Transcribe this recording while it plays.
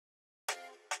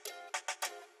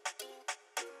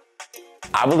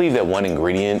I believe that one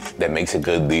ingredient that makes a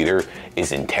good leader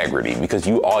is integrity, because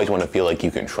you always want to feel like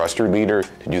you can trust your leader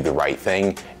to do the right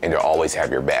thing and they'll always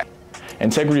have your back.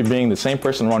 Integrity being the same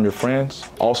person around your friends,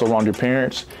 also around your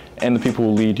parents, and the people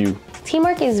who lead you.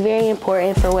 Teamwork is very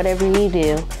important for whatever you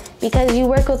do, because you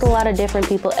work with a lot of different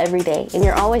people every day, and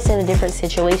you're always in a different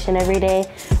situation every day,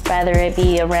 whether it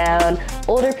be around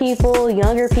older people,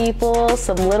 younger people,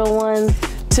 some little ones.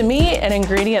 To me, an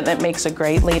ingredient that makes a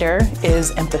great leader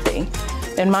is empathy.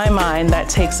 In my mind, that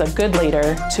takes a good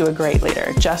leader to a great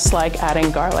leader, just like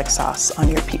adding garlic sauce on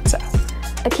your pizza.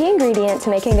 A key ingredient to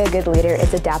making a good leader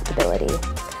is adaptability.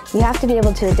 You have to be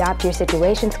able to adapt to your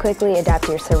situations quickly, adapt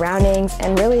to your surroundings,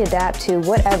 and really adapt to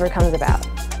whatever comes about.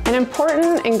 An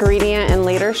important ingredient in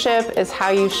leadership is how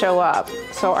you show up.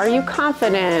 So are you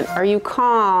confident? Are you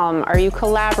calm? Are you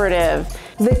collaborative?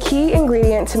 The key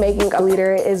ingredient to making a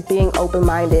leader is being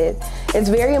open-minded. It's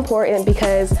very important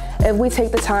because if we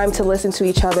take the time to listen to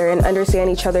each other and understand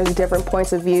each other's different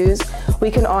points of views,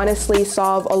 we can honestly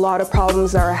solve a lot of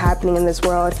problems that are happening in this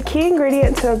world. The key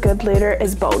ingredient to a good leader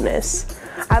is boldness.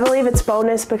 I believe it's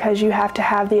boldness because you have to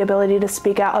have the ability to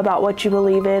speak out about what you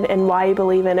believe in and why you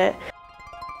believe in it.